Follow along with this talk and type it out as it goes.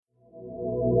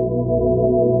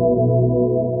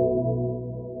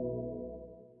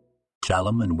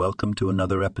Shalom and welcome to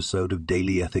another episode of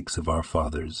Daily Ethics of Our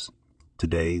Fathers.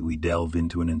 Today we delve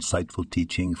into an insightful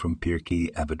teaching from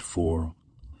Pirkei Avot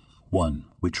 4:1,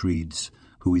 which reads,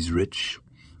 "Who is rich?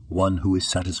 One who is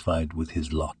satisfied with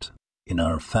his lot." In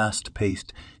our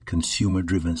fast-paced,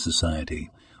 consumer-driven society,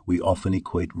 we often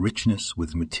equate richness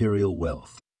with material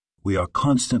wealth. We are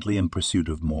constantly in pursuit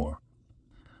of more.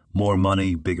 More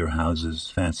money, bigger houses,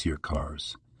 fancier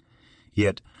cars.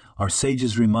 Yet, our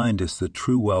sages remind us that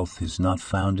true wealth is not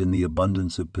found in the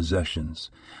abundance of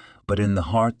possessions, but in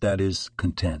the heart that is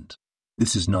content.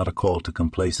 This is not a call to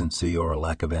complacency or a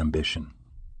lack of ambition.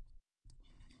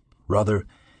 Rather,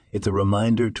 it's a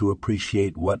reminder to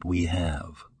appreciate what we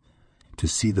have, to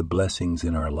see the blessings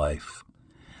in our life,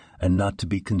 and not to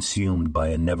be consumed by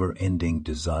a never-ending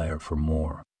desire for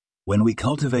more. When we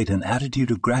cultivate an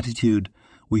attitude of gratitude,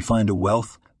 we find a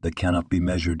wealth that cannot be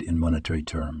measured in monetary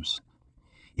terms.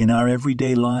 In our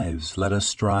everyday lives, let us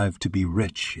strive to be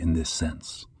rich in this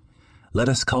sense. Let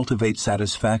us cultivate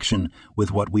satisfaction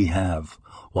with what we have,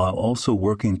 while also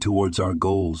working towards our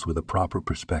goals with a proper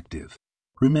perspective.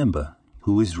 Remember,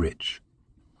 who is rich?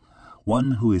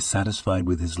 One who is satisfied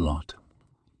with his lot.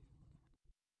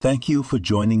 Thank you for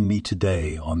joining me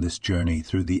today on this journey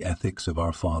through the ethics of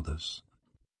our fathers.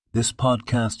 This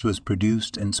podcast was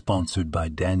produced and sponsored by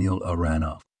Daniel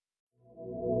Aranoff.